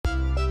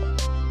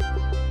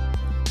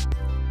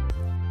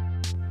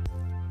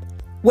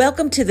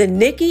Welcome to the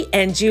Nikki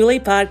and Julie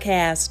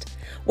podcast,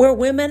 where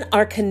women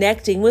are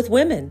connecting with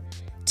women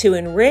to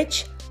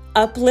enrich,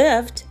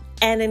 uplift,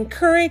 and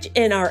encourage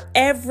in our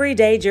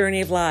everyday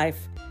journey of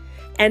life.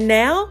 And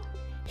now,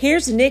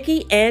 here's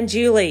Nikki and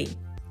Julie.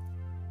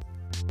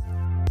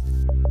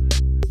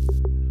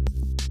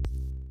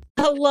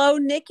 Hello,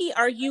 Nikki.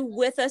 Are you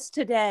with us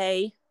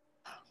today?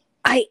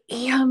 I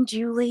am,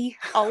 Julie.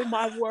 Oh,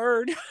 my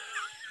word.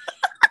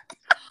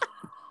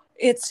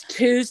 It's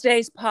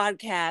Tuesday's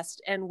podcast,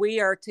 and we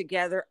are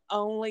together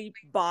only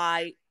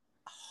by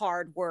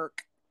hard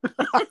work.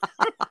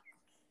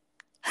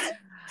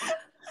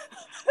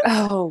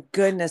 Oh,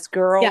 goodness,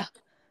 girl.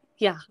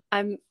 Yeah.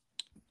 I'm.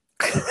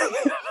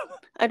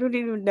 I don't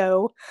even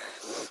know.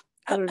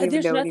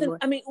 There's nothing anymore.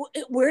 I mean,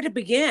 where to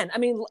begin? I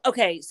mean,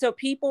 okay, so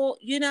people,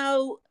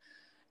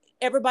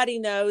 everybody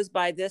knows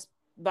by this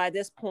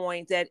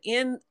point that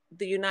in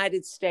the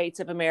United States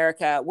of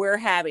America, we're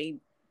having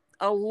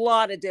a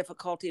lot of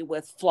difficulty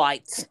with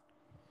flights.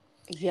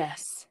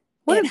 Yes.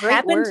 What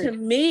happened to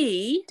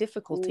me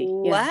difficulty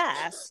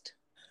last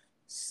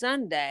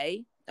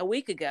Sunday, a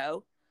week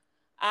ago.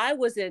 I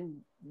was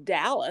in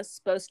Dallas,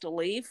 supposed to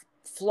leave.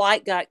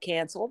 Flight got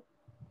canceled.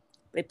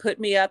 They put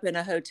me up in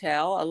a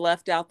hotel. I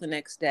left out the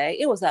next day.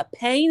 It was a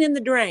pain in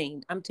the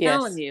drain. I'm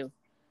telling you.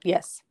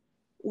 Yes.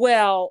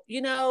 Well,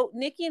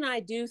 Nikki and I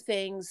do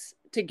things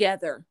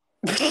together.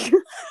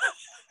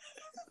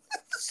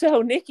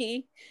 So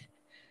Nikki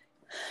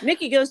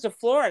goes to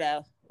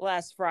Florida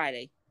last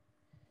Friday.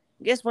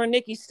 Guess where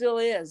Nikki still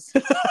is?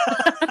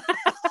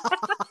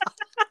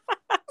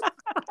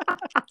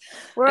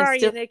 Where are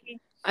you,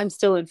 Nikki? I'm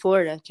still in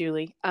Florida,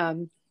 Julie.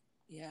 I'm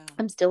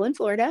still in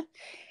Florida.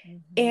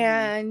 Mm-hmm.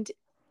 And,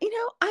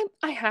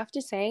 I have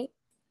to say,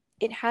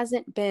 it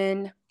hasn't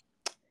been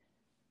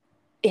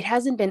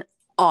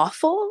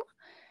awful,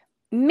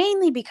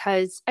 mainly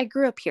because I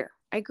grew up here.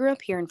 I grew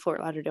up here in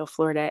Fort Lauderdale,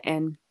 Florida,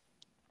 and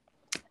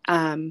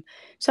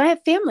so I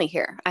have family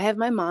here. I have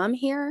my mom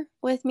here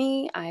with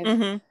me.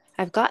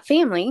 I've got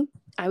family.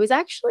 I was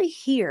actually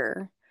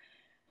here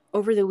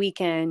over the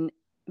weekend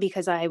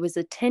because I was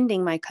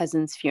attending my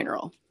cousin's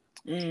funeral.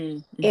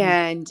 Mm-hmm.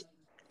 And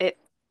it,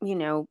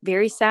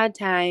 very sad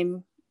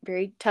time,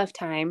 very tough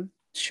time.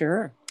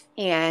 Sure.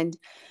 And,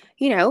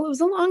 it was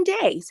a long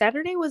day.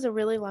 Saturday was a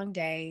really long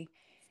day.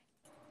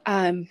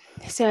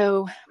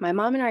 So my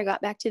mom and I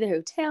got back to the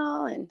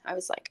hotel and I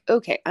was like,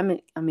 okay,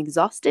 I'm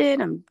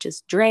exhausted. I'm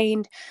just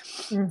drained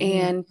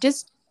and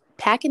just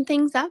packing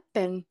things up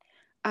and,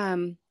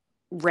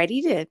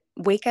 ready to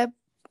wake up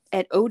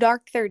at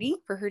dark 30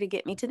 for her to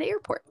get me to the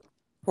airport.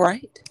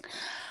 Right.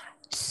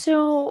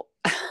 So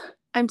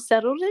I'm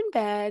settled in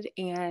bed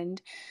and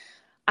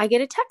I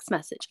get a text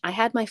message. I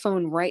had my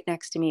phone right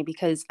next to me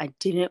because I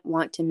didn't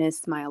want to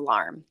miss my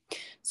alarm.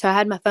 So I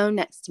had my phone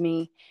next to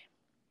me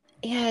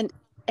and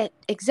at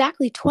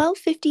exactly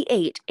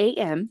 12:58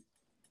 a.m.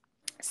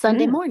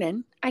 Sunday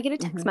morning, I get a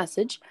text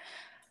message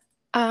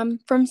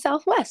from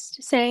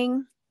Southwest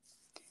saying,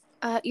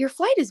 your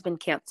flight has been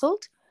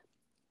canceled.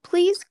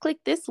 Please click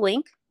this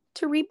link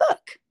to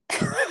rebook.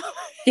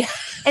 Yeah.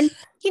 And,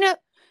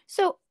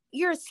 so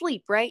you're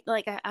asleep, right?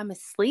 Like I'm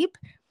asleep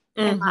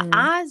and my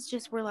eyes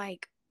just were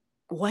like,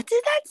 what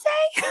did that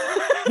say?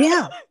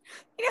 Yeah.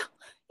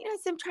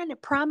 So I'm trying to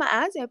pry my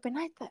eyes open.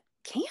 I thought,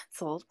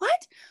 canceled?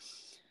 What?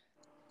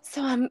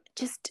 So I'm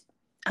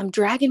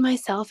dragging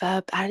myself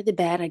up out of the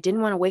bed. I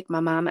didn't want to wake my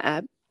mama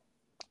up.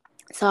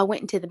 So I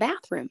went into the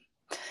bathroom.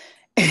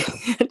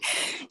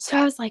 So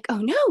I was like, oh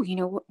no,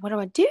 what do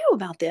I do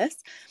about this?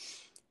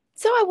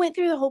 So I went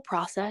through the whole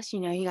process.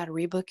 You got to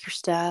rebook your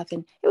stuff.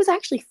 And it was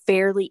actually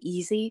fairly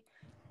easy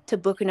to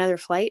book another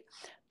flight,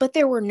 but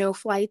there were no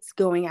flights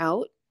going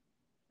out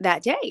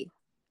that day.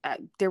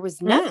 There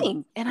was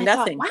nothing. And I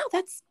thought, wow,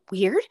 that's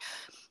weird.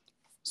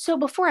 So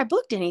before I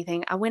booked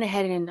anything, I went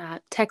ahead and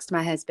texted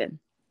my husband.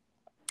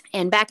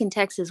 And back in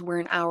Texas, we're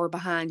an hour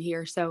behind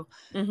here. So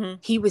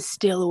he was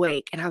still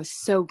awake. And I was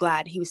so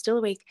glad he was still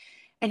awake.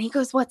 And he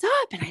goes, what's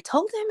up? And I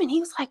told him. And he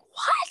was like,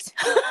 what?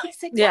 I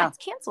said, yeah, it's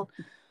canceled.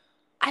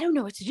 I don't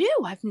know what to do.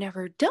 I've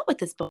never dealt with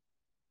this before.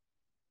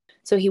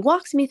 So he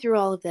walks me through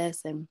all of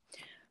this. And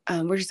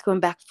we're just going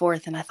back and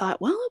forth. And I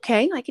thought, well,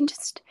 okay, I can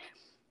just,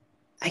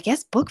 I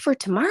guess, book for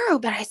tomorrow.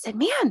 But I said,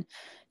 man,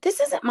 this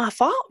isn't my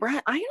fault,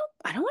 right? I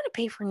don't want to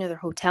pay for another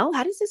hotel.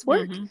 How does this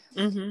work?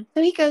 So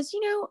he goes,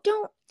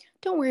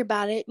 don't worry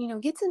about it.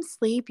 Get some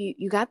sleep.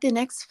 You got the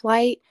next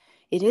flight.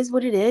 It is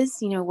what it is.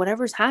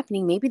 Whatever's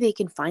happening, maybe they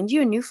can find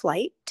you a new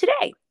flight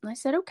today. And I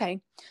said, okay.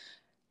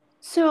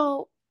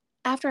 So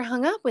after I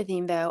hung up with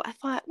him though, I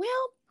thought,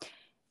 well,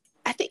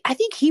 I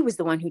think he was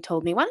the one who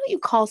told me, why don't you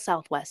call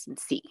Southwest and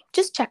see,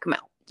 just check them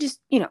out.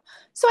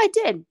 So I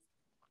did.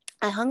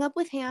 I hung up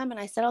with him and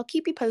I said, I'll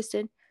keep you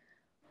posted.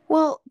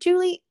 Well,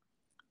 Julie,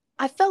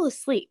 I fell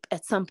asleep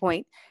at some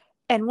point,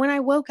 and when I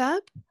woke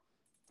up,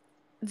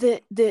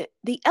 the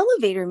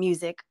elevator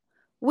music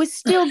was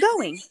still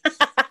going.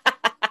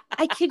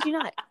 I kid you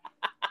not.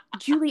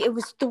 Julie, it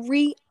was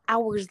 3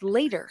 hours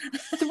later.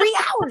 3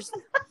 hours.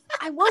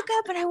 I woke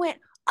up and I went,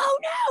 oh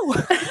no.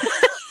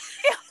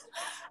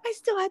 I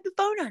still had the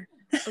phone on.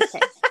 Okay.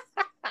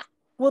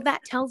 Well,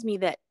 that tells me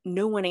that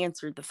no one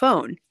answered the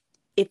phone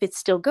if it's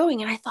still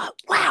going. And I thought,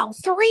 wow,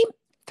 3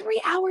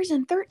 hours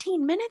and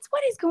 13 minutes.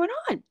 What is going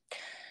on?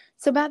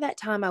 So about that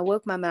time, I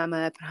woke my mom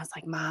up and I was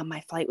like, Mom, my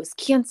flight was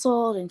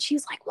canceled. And she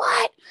was like,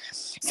 what?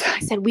 So I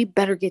said, we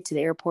better get to the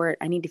airport.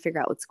 I need to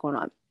figure out what's going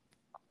on.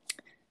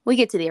 We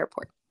get to the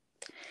airport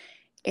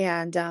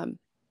and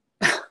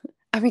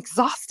I'm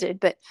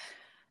exhausted,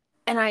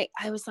 and I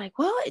was like,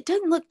 well, it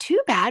doesn't look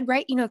too bad,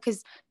 right?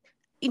 Because,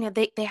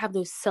 they have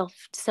those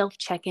self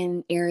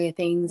check-in area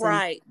things.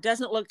 Right.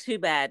 Doesn't look too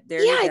bad.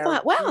 There Yeah, you I go.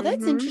 thought, wow,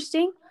 that's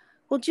interesting.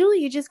 Well, Julie,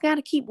 you just got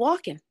to keep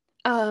walking.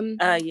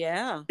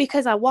 Yeah.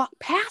 Because I walked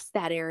past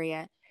that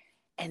area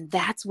and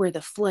that's where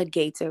the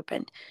floodgates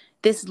opened.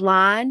 This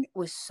line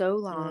was so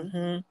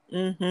long.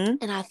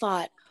 And I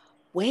thought,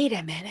 wait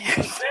a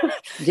minute.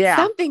 Yeah.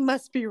 Something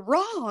must be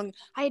wrong.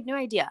 I had no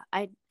idea.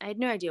 I had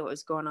no idea what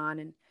was going on.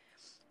 And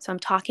so I'm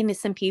talking to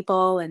some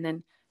people. And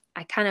then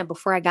I kind of,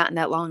 before I got in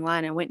that long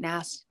line, I went and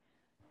asked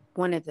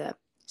one of the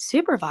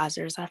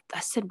supervisors. I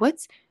said,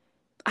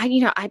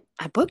 I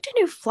booked a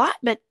new flight,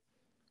 but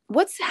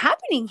what's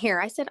happening here?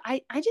 I said,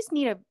 I just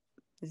need a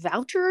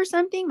voucher or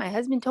something. My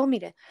husband told me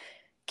to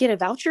get a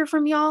voucher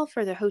from y'all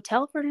for the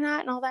hotel for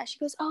tonight and all that. She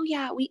goes, oh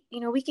yeah, we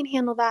can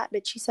handle that.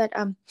 But she said,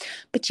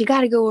 but you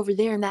got to go over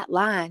there in that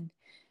line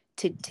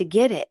to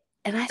get it.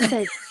 And I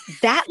said,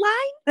 that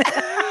line?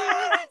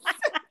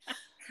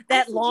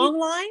 That long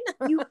line?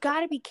 You got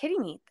to be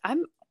kidding me.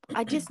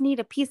 I just need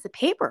a piece of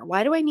paper.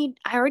 Why do I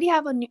already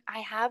have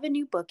a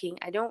new booking.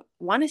 I don't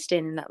want to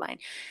stand in that line.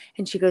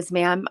 And she goes,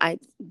 ma'am,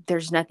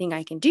 there's nothing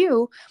I can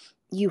do.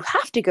 You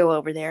have to go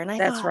over there. And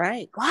That's thought,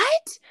 right.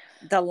 What?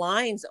 The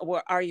lines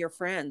are your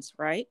friends,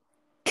 right?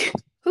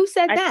 Who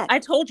said that? I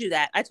told you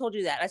that. I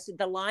said,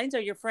 the lines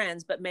are your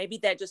friends, but maybe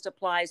that just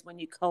applies when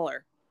you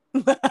color.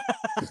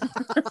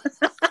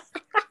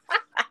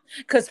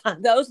 Because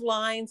those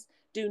lines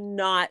do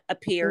not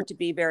appear to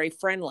be very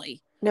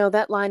friendly. No,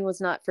 that line was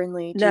not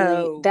friendly.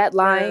 No, that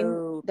line,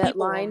 no. that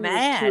People line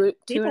mad. was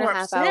two and a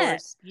half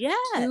hours. Yes.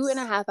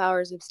 2.5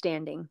 hours of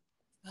standing.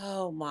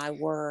 Oh my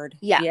word.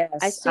 Yeah. Yes,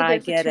 I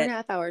stood there for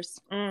 2.5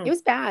 hours. It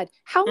was bad.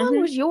 How long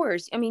was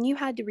yours? I mean, you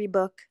had to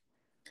rebook.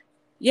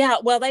 Yeah,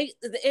 well,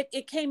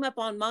 it came up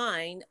on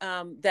mine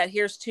that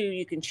here's two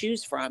you can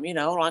choose from,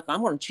 like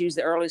I'm going to choose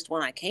the earliest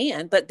one I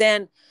can. But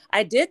then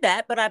I did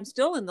that, but I'm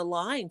still in the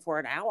line for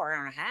an hour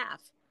and a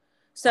half.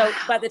 So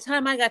by the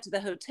time I got to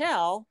the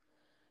hotel,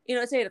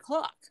 it's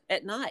 8:00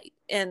 at night,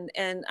 and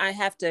I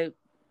have to.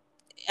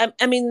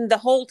 I mean, the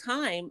whole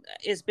time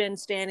has been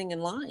standing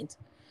in lines,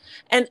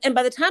 and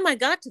by the time I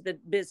got to the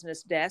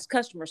business desk,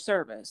 customer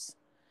service,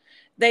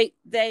 they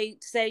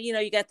say,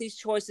 you got these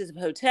choices of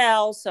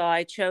hotels. So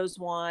I chose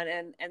one,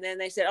 and then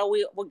they said, oh,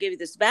 we'll give you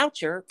this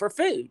voucher for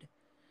food.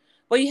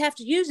 Well, you have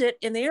to use it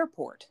in the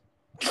airport.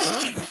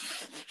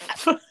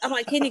 I'm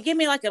like, can you give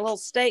me like a little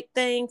steak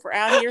thing for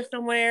out here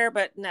somewhere?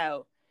 But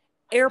no,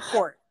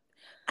 airport.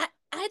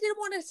 I didn't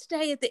want to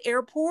stay at the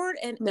airport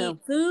and eat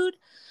food.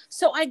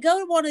 So I go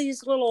to one of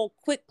these little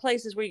quick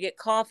places where you get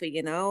coffee,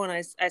 and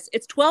it's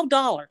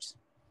 $12.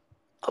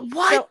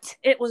 What? So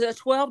it was a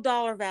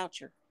 $12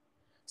 voucher.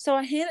 So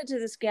I handed it to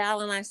this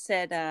gal and I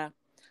said, I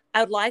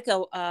would like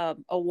a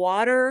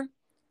water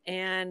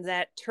and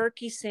that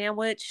turkey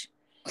sandwich.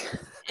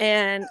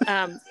 And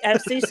I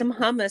see some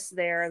hummus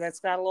there that's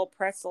got a little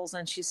pretzels.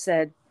 And she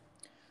said,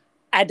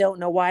 I don't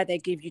know why they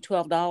give you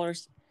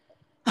 $12.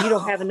 You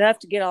don't have enough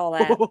to get all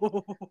that.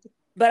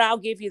 But I'll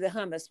give you the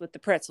hummus with the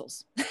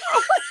pretzels. And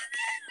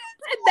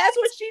that's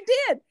what she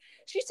did.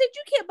 She said,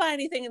 you can't buy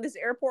anything in this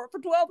airport for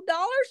 $12.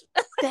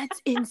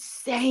 That's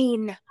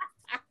insane.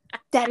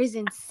 That is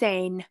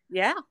insane.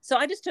 Yeah. So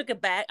I just took a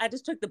bag. I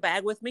just took the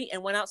bag with me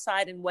and went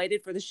outside and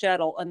waited for the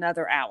shuttle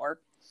another hour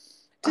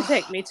to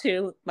take me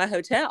to my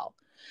hotel.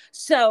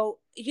 So,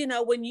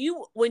 when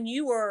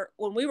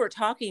we were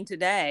talking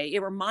today,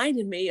 it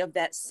reminded me of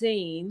that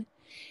scene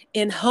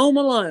in Home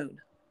Alone.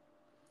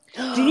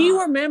 Do you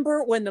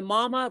remember when the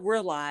mama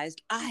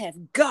realized I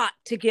have got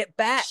to get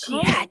back? She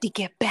had to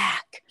get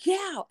back.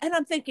 Yeah. And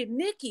I'm thinking,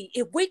 Nikki,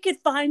 if we could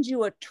find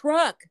you a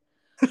truck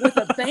with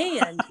a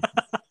band,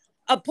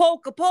 a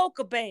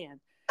polka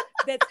band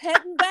that's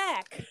heading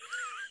back,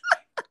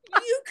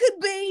 you could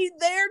be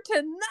there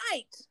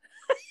tonight.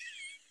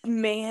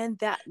 Man,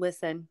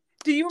 listen.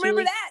 Do you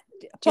remember that?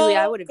 Julie,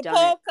 I would have done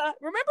it.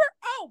 Remember?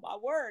 Oh, my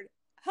word.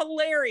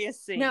 Hilarious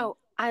scene. No,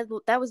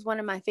 that was one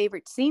of my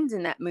favorite scenes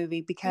in that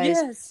movie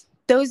because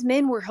those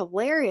men were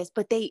hilarious,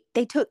 but they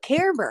took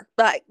care of her.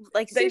 Like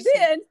they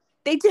did.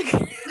 They took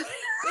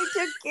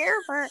care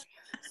of her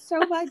so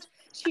much.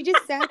 She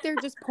just sat there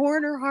just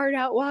pouring her heart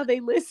out while they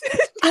listened.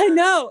 I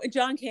know.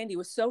 John Candy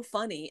was so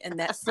funny in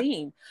that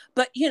scene.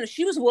 But,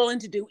 she was willing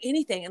to do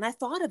anything. And I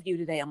thought of you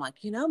today. I'm like,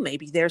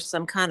 maybe there's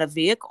some kind of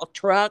vehicle,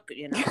 truck,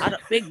 a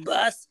big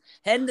bus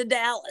heading to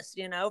Dallas,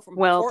 from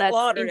Fort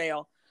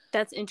Lauderdale.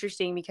 That's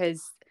interesting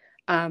because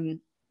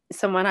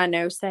someone I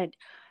know said,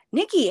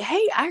 Nikki,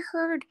 hey, I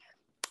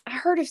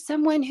heard of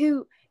someone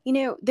who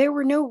there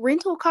were no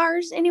rental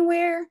cars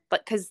anywhere,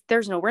 but because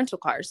there's no rental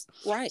cars.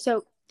 Right.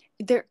 So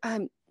there,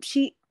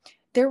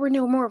 there were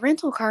no more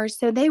rental cars.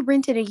 So they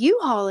rented a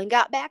U-Haul and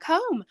got back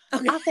home.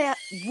 Okay. I thought,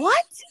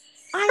 what?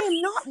 I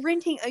am not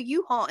renting a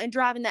U-Haul and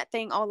driving that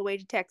thing all the way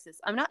to Texas.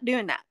 I'm not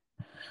doing that.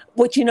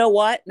 But you know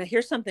what? Now,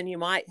 here's something you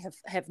might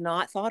have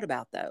not thought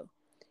about, though.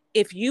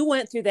 If you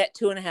went through that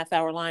 2.5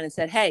 hour line and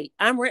said, hey,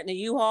 I'm renting a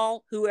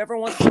U-Haul, whoever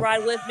wants to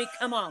ride with me,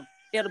 come on.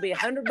 It'll be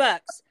 $100.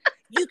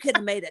 You could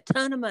have made a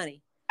ton of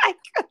money.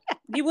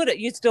 You would have.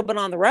 You'd still been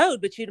on the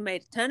road, but you'd have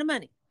made a ton of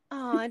money.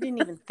 Oh, I didn't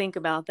even think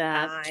about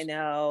that. I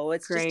know.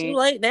 It's Great. just too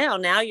late now.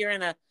 Now you're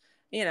in a,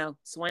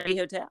 swanky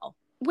hotel.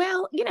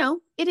 Well,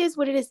 it is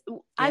what it is.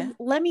 Yeah.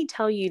 Let me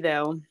tell you,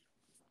 though.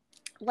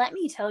 Let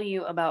me tell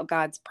you about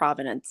God's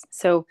providence.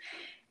 So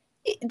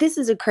this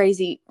is a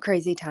crazy,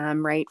 crazy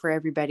time, right? For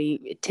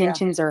everybody.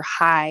 Tensions are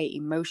high.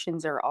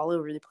 Emotions are all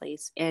over the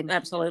place. And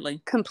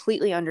absolutely.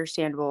 Completely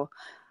understandable.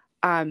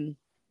 I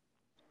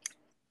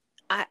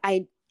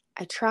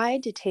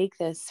tried to take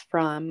this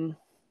from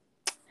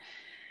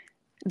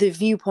the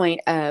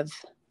viewpoint of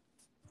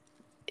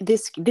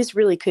this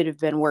really could have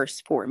been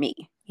worse for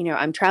me.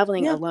 I'm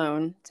traveling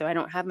alone, so I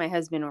don't have my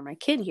husband or my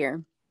kid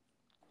here.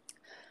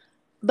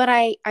 But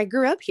I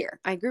grew up here.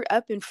 I grew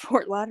up in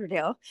Fort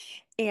Lauderdale.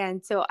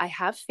 And so I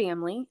have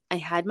family. I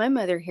had my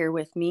mother here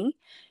with me.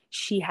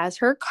 She has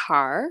her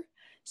car,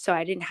 so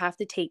I didn't have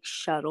to take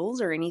shuttles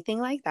or anything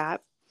like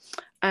that.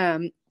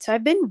 So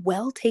I've been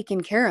well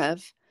taken care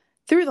of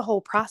through the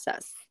whole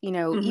process,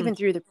 even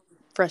through the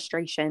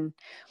frustration.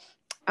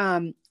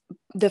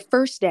 The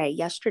first day,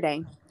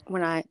 yesterday,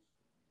 when I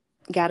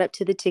got up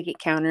to the ticket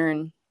counter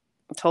and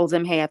told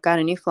him, hey, I've got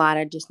a new flight.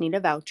 I just need a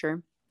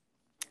voucher.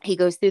 He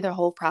goes through the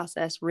whole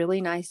process. Really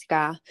nice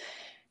guy.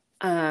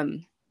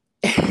 And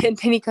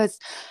then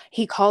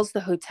he calls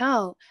the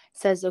hotel,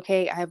 says,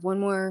 okay, I have one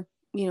more,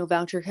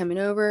 voucher coming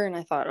over. And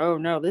I thought, oh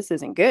no, this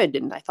isn't good.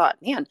 And I thought,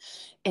 man,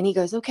 and he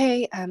goes,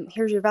 okay,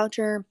 here's your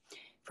voucher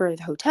for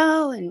the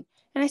hotel. And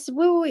I said,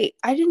 wait,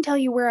 I didn't tell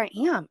you where I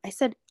am. I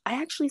said,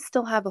 I actually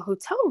still have a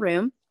hotel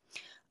room.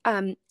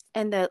 And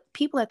the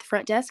people at the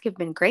front desk have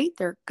been great.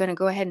 They're going to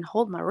go ahead and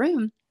hold my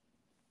room.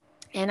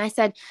 And I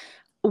said,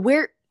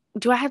 where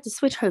do I have to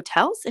switch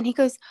hotels? And he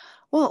goes,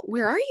 well,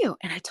 where are you?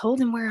 And I told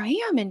him where I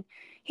am. And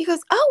he goes,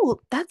 oh,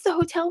 well, that's the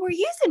hotel we're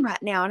using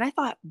right now. And I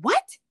thought,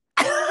 what?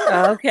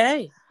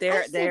 Okay.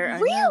 There.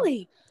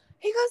 Really?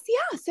 He goes,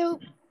 yeah. So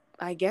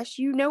I guess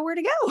you know where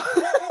to go.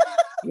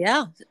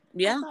 Yeah.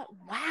 I thought,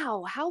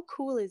 wow, how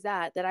cool is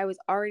that I was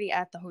already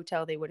at the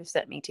hotel they would have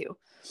sent me to.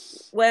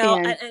 Well,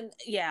 and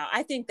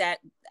I think that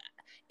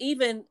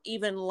even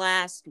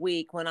last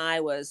week when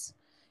I was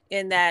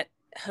in that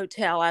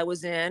hotel I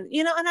was in,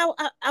 and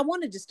I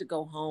wanted just to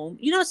go home.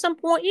 At some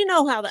point,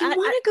 how that I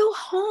want to go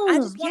home. I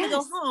just want to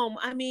go home.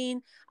 I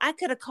mean, I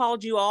could have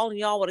called you all and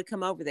y'all would have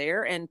come over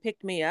there and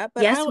picked me up.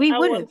 But yes, we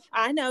would have.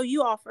 I know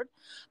you offered,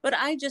 but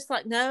I just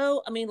thought,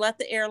 no, I mean, let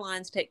the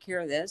airlines take care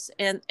of this.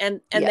 And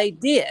they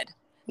did.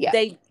 Yeah.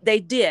 They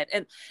did.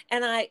 And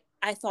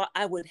I thought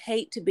I would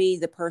hate to be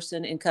the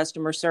person in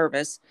customer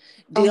service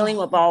dealing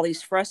with all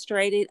these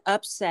frustrated,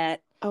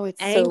 upset,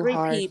 angry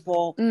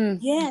people.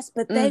 Yes,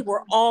 but they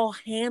were all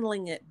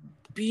handling it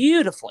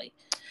beautifully.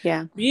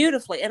 Yeah.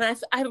 Beautifully. And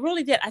I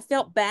really did. I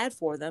felt bad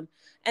for them.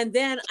 And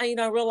then I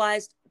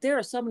realized there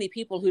are so many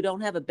people who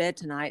don't have a bed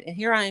tonight. And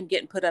here I am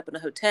getting put up in a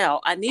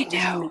hotel. I need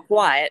to be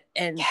quiet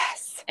and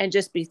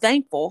just be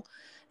thankful.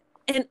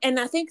 And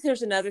I think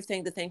there's another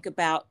thing to think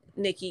about,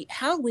 Nikki.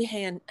 How do we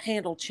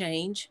handle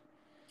change?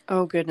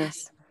 Oh,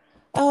 goodness.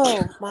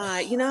 Oh,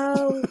 my,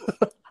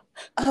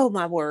 oh,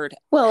 my word.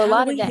 Well, a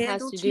lot of that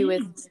has to do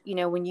with,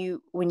 when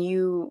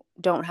you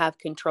don't have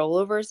control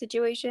over a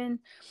situation,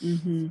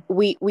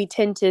 we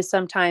tend to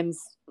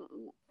sometimes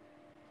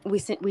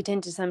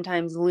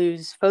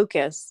lose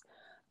focus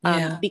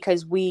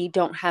because we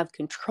don't have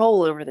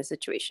control over the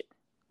situation.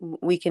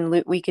 We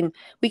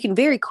can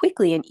very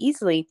quickly and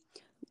easily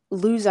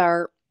lose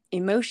our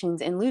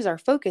emotions and lose our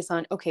focus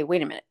on, okay,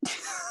 wait a minute,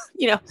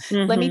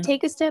 let me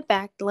take a step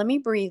back. Let me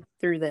breathe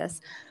through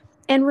this.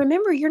 And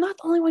remember, you're not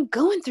the only one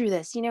going through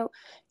this. You're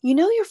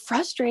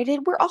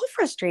frustrated. We're all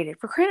frustrated,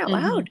 for crying out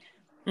loud.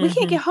 We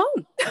can't get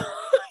home,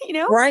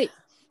 Right.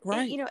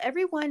 And,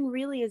 everyone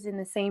really is in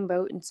the same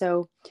boat. And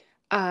so,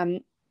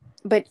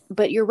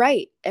 but you're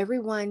right.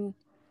 Everyone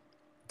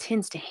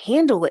tends to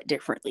handle it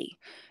differently.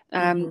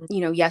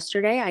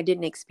 Yesterday I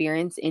didn't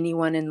experience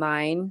anyone in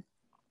line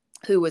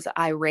who was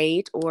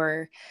irate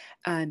or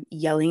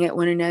yelling at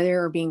one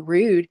another or being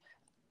rude.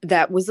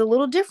 That was a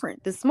little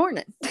different this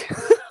morning.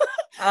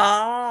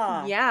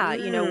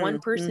 One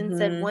person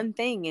said one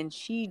thing and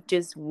she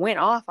just went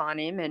off on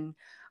him, and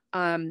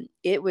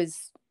it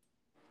was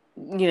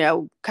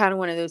kind of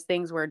one of those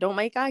things where don't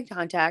make eye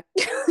contact.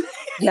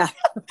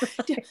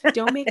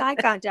 Don't make eye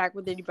contact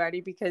with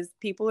anybody because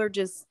people are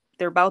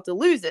they're about to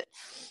lose it.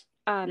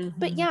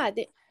 But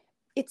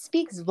it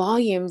speaks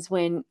volumes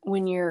when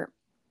you're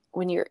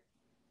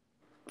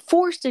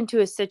forced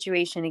into a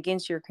situation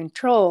against your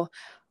control,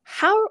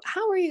 how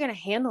are you going to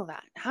handle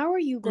that? How are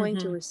you going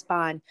to Mm-hmm.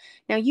 respond?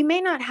 Now, you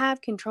may not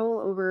have control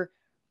over,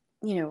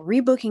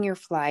 rebooking your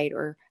flight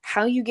or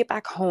how you get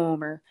back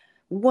home or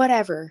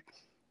whatever,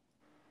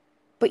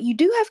 but you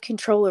do have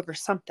control over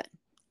something.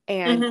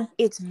 And Mm-hmm.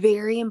 it's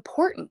very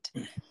important.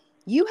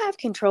 You have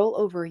control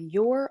over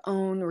your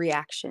own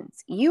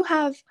reactions. You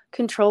have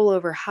control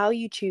over how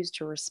you choose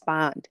to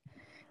respond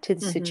to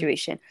the Mm-hmm.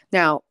 situation.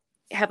 Now,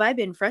 have I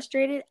been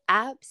frustrated?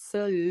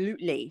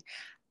 Absolutely.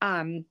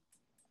 Um,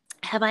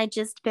 have I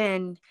just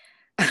been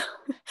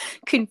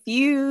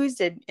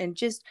confused and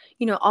just,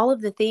 all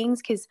of the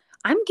things? Because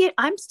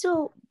I'm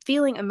still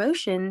feeling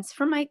emotions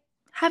from my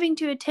having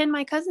to attend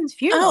my cousin's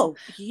funeral. Oh,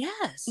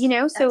 yes. So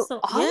Absolutely.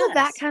 all of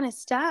that Yes. kind of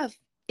stuff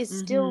is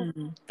still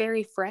Mm-hmm.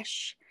 very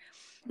fresh.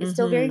 It's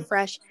still very Mm-hmm.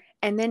 fresh.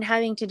 And then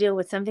having to deal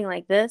with something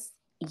like this,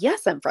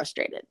 yes, I'm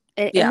frustrated.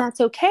 And Yeah.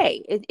 that's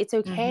okay. It's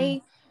Mm-hmm.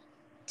 okay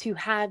to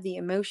have the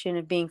emotion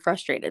of being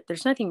frustrated.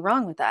 There's nothing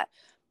wrong with that.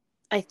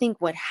 I think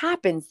what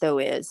happens though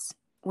is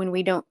when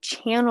we don't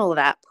channel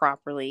that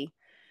properly,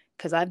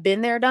 because I've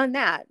been there, done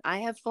that. I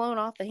have flown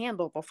off the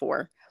handle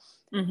before,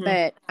 Mm-hmm.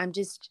 but I've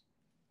just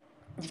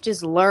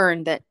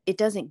learned that it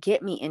doesn't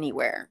get me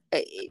anywhere.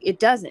 It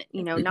doesn't,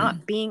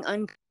 not being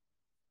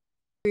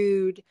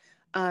unrude,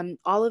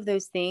 all of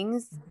those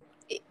things,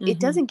 it Mm-hmm.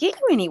 doesn't get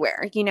you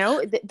anywhere.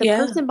 The Yeah.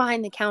 person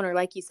behind the counter,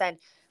 like you said,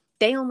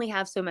 they only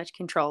have so much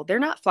control. They're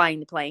not flying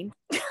the plane.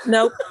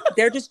 Nope.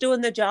 They're just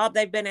doing the job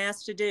they've been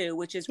asked to do,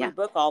 which is Yeah,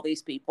 rebook all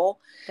these people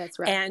that's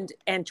right.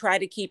 and try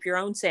to keep your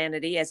own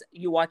sanity as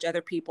you watch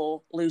other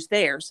people lose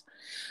theirs.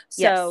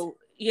 Yes. So,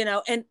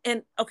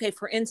 and okay,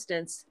 for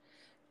instance,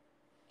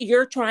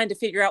 you're trying to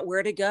figure out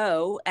where to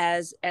go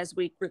as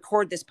we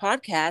record this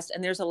podcast,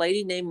 and there's a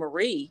lady named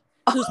Marie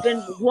who's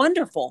been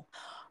wonderful,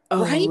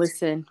 Oh, right?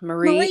 listen,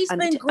 Marie, Marie's been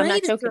I'm not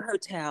great at your joking.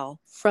 hotel.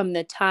 From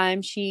the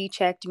time she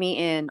checked me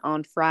in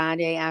on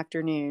Friday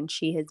afternoon,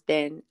 she has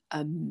been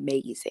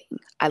amazing.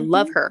 I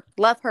love Mm-hmm. her.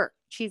 Love her.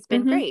 She's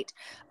been Mm-hmm. great.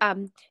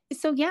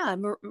 So yeah,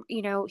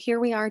 here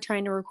we are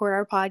trying to record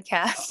our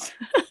podcast.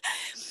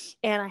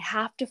 And I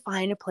have to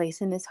find a place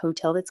in this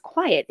hotel that's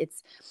quiet.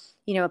 It's,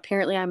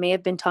 apparently I may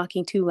have been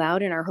talking too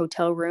loud in our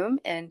hotel room,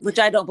 and Which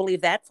I don't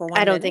believe that for I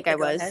one don't minute, think I but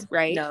go was, ahead.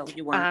 right? No,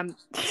 you weren't.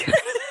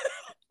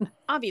 Um,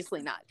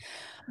 obviously not.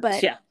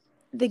 But Yeah.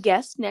 the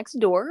guest next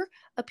door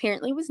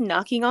apparently was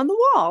knocking on the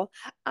wall.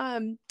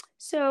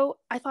 So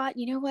I thought,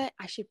 you know what?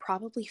 I should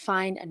probably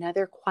find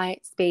another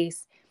quiet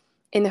space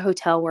in the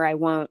hotel where I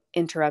won't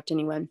interrupt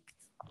anyone.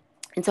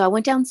 And so I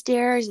went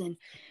downstairs and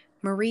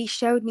Marie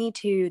showed me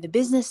to the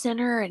business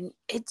center, and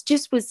it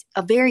just was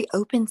a very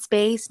open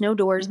space, no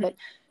doors, Mm-hmm. but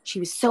she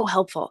was so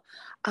helpful.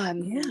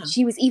 Yeah.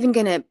 She was even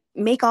going to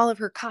make all of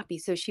her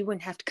copies so she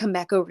wouldn't have to come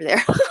back over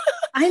there.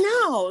 I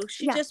know.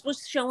 She Yeah, just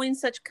was showing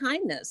such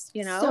kindness,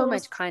 so It much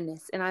was,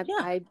 kindness, and I yeah.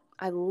 I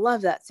I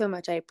love that so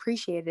much. I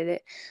appreciated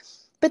it.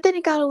 But then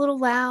it got a little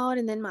loud,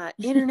 and then my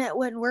internet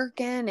wasn't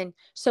working, and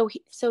so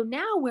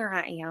now where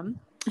I am,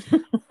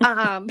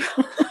 um,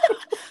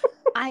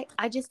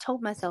 I just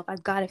told myself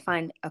I've got to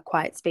find a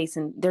quiet space,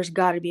 and there's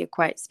got to be a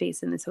quiet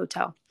space in this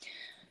hotel.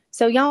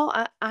 So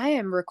y'all, I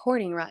am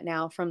recording right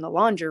now from the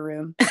laundry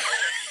room.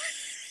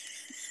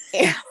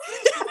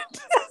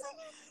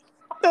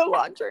 The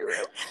laundry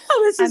room.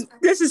 Oh,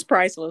 this is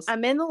priceless.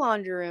 I'm in the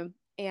laundry room,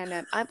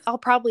 and I'll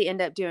probably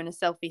end up doing a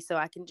selfie so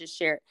I can just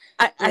share it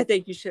I with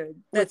think you should.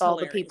 with That's all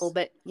the people.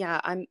 hilarious. But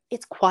yeah,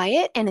 it's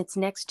quiet and it's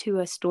next to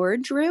a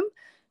storage room,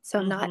 so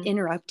I'm not Mm-hmm.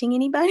 interrupting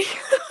anybody.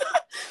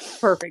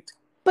 Perfect.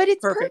 But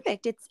it's Perfect.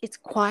 perfect. It's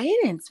quiet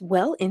and it's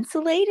well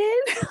insulated.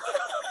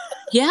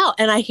 Yeah,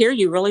 and I hear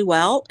you really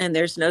well, and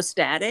there's no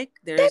static.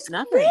 That's There's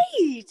nothing.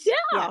 great. Yeah.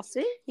 Yeah,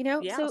 see?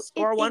 Yeah, So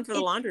score one for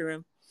the laundry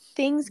room.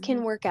 things Mm-hmm.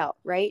 can work out,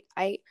 right?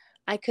 I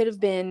could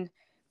have been,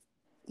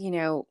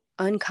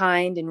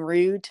 unkind and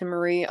rude to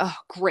Marie. Oh,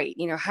 great.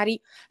 How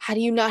do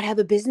you not have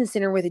a business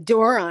center with a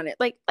door on it?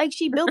 Like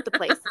she built the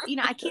place.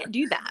 I can't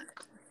do that.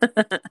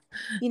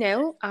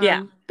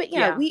 Yeah, But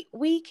yeah, yeah.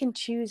 we can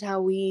choose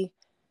how we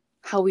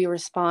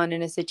respond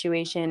in a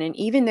situation. And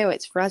even though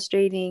it's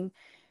frustrating,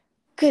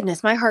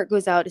 goodness, my heart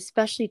goes out,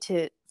 especially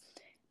to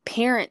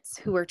parents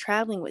who are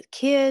traveling with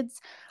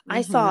kids.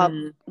 I saw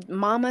Mm-hmm.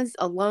 mamas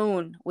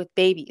alone with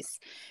babies,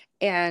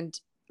 and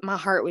my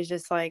heart was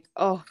just like,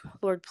 oh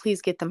Lord,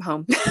 please get them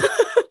home.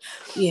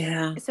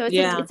 Yeah, So it's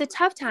a, yeah. it's a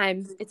tough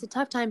time. It's a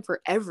tough time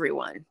for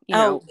everyone,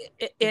 Oh,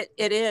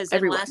 it is. And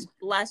everyone.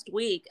 last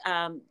week,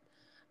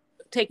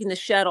 taking the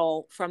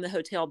shuttle from the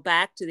hotel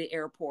back to the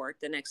airport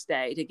the next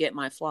day to get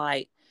my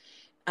flight.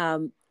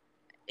 Um,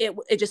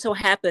 it just so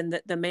happened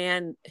that the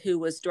man who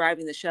was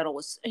driving the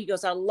shuttle he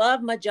goes, I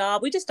love my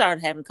job. We just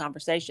started having a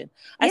conversation.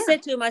 I Yeah.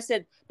 said to him, I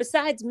said,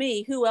 besides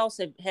me, who else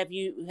have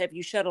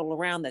you shuttled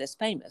around that is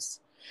famous?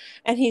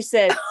 And he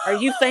said, are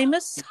you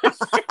famous?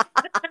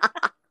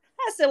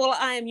 I said, well,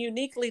 I am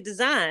uniquely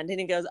designed. And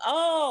he goes,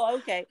 oh,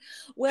 okay.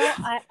 Well,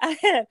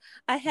 I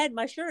had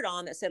my shirt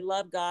on that said,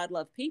 love God,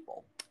 love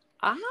people.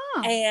 Ah.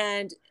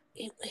 And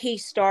he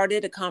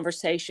started a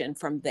conversation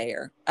from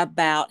there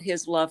about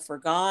his love for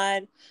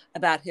God,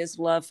 about his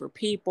love for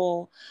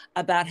people,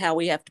 about how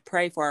we have to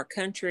pray for our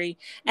country.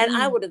 And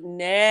I would have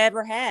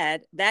never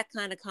had that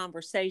kind of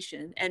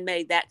conversation and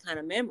made that kind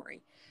of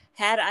memory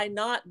had I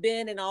not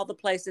been in all the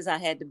places I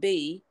had to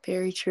be.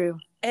 Very true.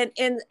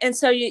 And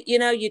so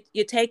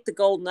you take the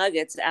gold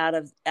nuggets out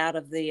of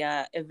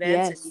the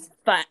events,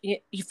 Yes. and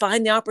you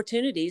find the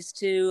opportunities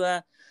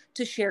to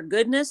share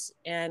goodness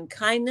and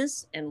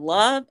kindness and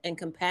love and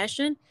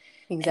compassion.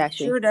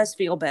 Exactly. It sure does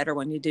feel better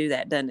when you do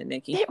that, doesn't it,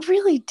 Nikki? It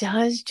really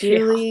does,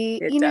 Julie.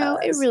 Yeah, it does.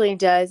 It really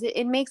does.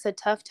 It makes a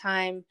tough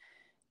time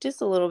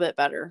just a little bit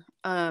better.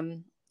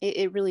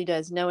 It really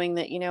does, knowing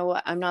that,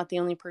 I'm not the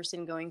only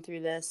person going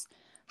through this.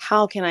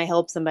 How can I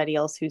help somebody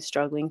else who's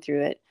struggling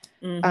through it?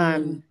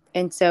 Mm-hmm.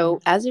 And so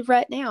as of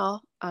right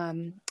now,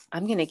 I'm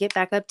going to get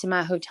back up to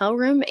my hotel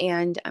room,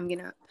 and I'm going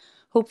to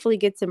hopefully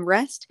get some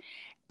rest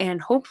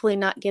and hopefully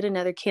not get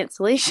another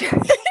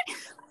cancellation,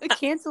 a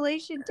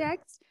cancellation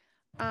text.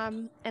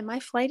 And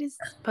my flight is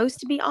supposed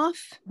to be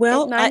off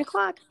at 9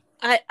 o'clock.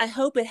 I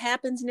hope it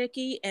happens,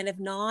 Nikki. And if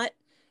not,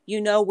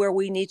 you know where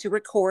we need to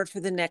record for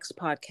the next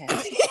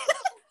podcast.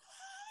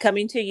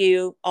 Coming to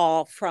you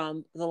all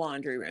from the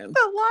laundry room.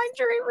 The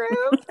laundry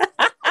room.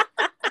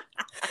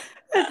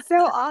 That's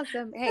so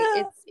awesome.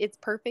 Hey, it's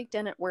perfect,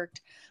 and it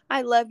worked.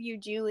 I love you,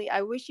 Julie.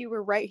 I wish you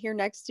were right here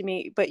next to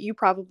me, but you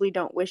probably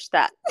don't wish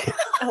that.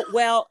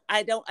 Well,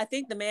 I don't. I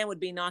think the man would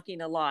be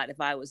knocking a lot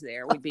if I was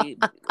there. We'd be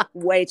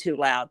way too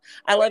loud.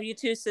 I love you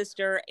too,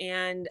 sister,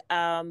 and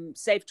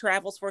safe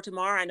travels for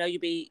tomorrow. I know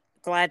you'll be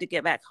glad to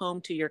get back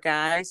home to your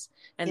guys,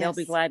 and They'll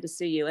be glad to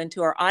see you. And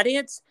to our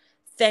audience,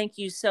 thank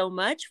you so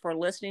much for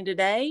listening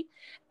today.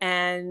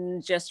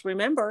 And just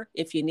remember,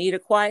 if you need a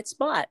quiet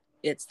spot,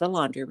 it's the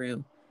laundry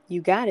room. You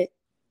got it.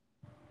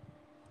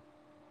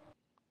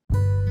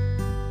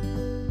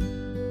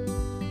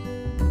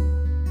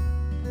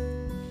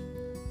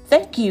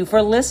 Thank you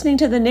for listening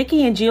to the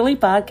Nikki and Julie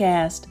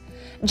podcast.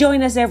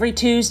 Join us every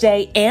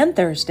Tuesday and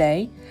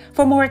Thursday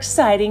for more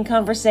exciting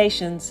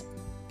conversations.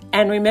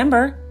 And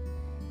remember,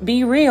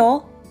 be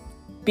real,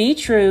 be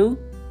true,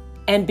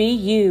 and be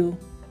you.